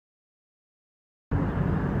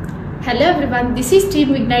Hello everyone, this is Team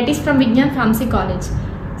Ignitis from Magna Pharmacy College.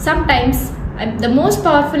 Sometimes the most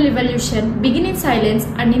powerful evolution begins in silence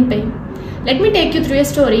and in pain. Let me take you through a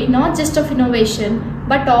story not just of innovation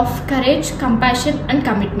but of courage, compassion and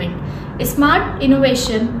commitment. A smart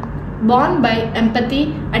innovation born by empathy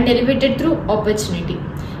and elevated through opportunity.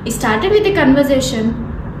 It started with a conversation,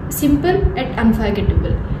 simple yet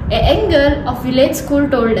unforgettable. A young girl of village school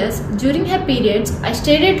told us, during her periods, I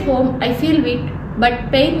stayed at home, I feel weak,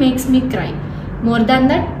 but pain makes me cry. More than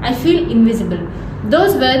that, I feel invisible.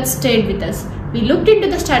 Those words stayed with us. We looked into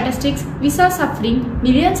the statistics, we saw suffering.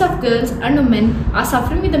 Millions of girls and women are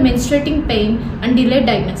suffering with the menstruating pain and delayed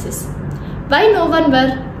diagnosis. Why no one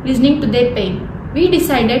were listening to their pain? We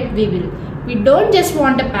decided we will. We don't just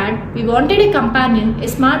want a pad, we wanted a companion, a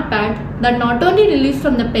smart pad that not only relieved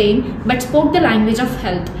from the pain but spoke the language of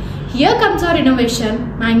health. Here comes our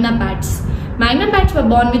innovation, Magna Pads. Magna Pads were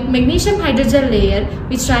born with magnesium hydrogel layer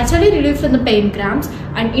which naturally relieves from the pain cramps,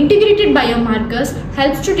 and integrated biomarkers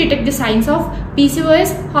helps to detect the signs of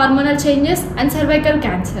PCOS, hormonal changes and cervical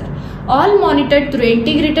cancer, all monitored through an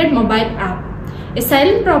integrated mobile app. A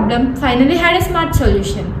silent problem finally had a smart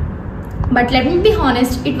solution. But let me be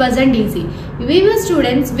honest, it wasn't easy. We were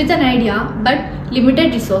students with an idea but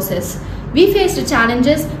limited resources. We faced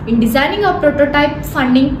challenges in designing our prototype,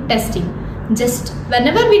 funding, testing. Just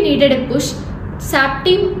whenever we needed a push, SAP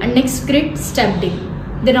team and Next Grid stepped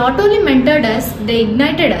in. They not only mentored us, they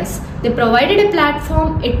ignited us. They provided a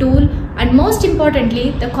platform, a tool, and most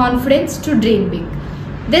importantly, the confidence to dream big.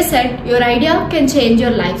 They said, your idea can change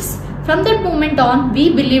your lives. From that moment on, we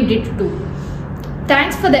believed it too.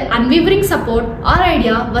 Thanks for the unwavering support, our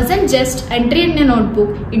idea wasn't just entry in a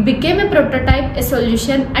notebook, it became a prototype, a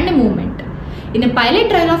solution and a movement. In a pilot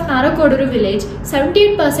trial of Narakoduru village,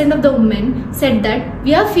 78% of the women said that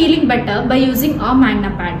we are feeling better by using our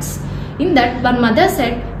Magna Pads. In that, one mother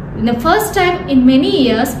said, in the first time in many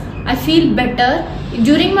years, I feel better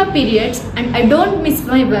during my periods and I don't miss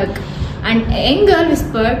my work. And a young girl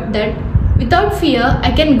whispered that without fear,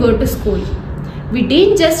 I can go to school. We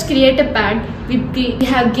didn't just create a pad, we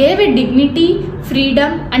have gave a dignity,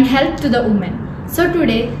 freedom and health to the women. So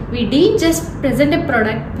today, we didn't just present a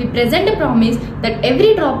product, we present a promise that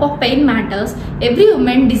every drop of pain matters, every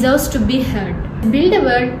woman deserves to be heard. Build a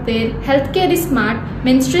world where healthcare is smart,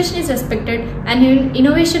 menstruation is respected and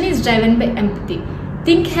innovation is driven by empathy.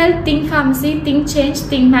 Think health, think pharmacy, think change,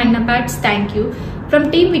 think Magna Pads. Thank you.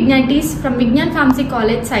 From Team Ignitis from Magna Pharmacy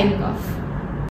College signing off.